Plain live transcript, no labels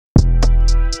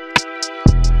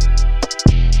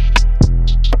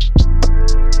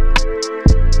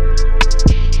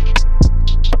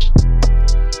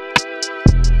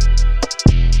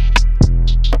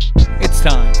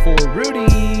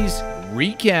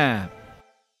recap.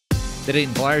 The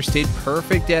Dayton Flyers stayed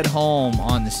perfect at home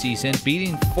on the season,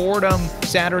 beating Fordham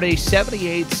Saturday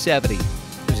 78-70.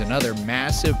 There's another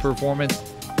massive performance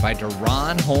by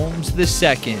Deron Holmes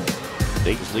II.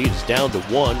 Dayton's lead is down to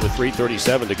 1 with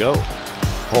 3:37 to go.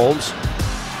 Holmes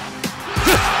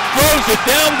throws it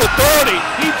down the 30.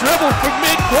 He dribbled from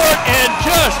midcourt and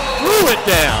just threw it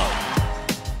down.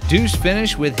 Deuce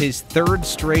finished with his third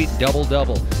straight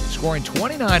double-double, scoring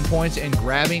 29 points and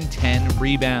grabbing 10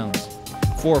 rebounds.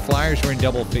 4 Flyers were in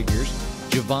double figures.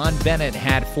 Javon Bennett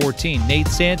had 14. Nate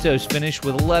Santos finished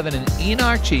with 11, and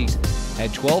Enoch Cheeks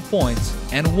had 12 points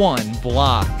and 1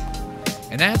 block.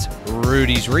 And that's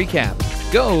Rudy's recap.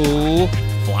 Go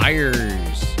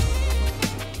Flyers!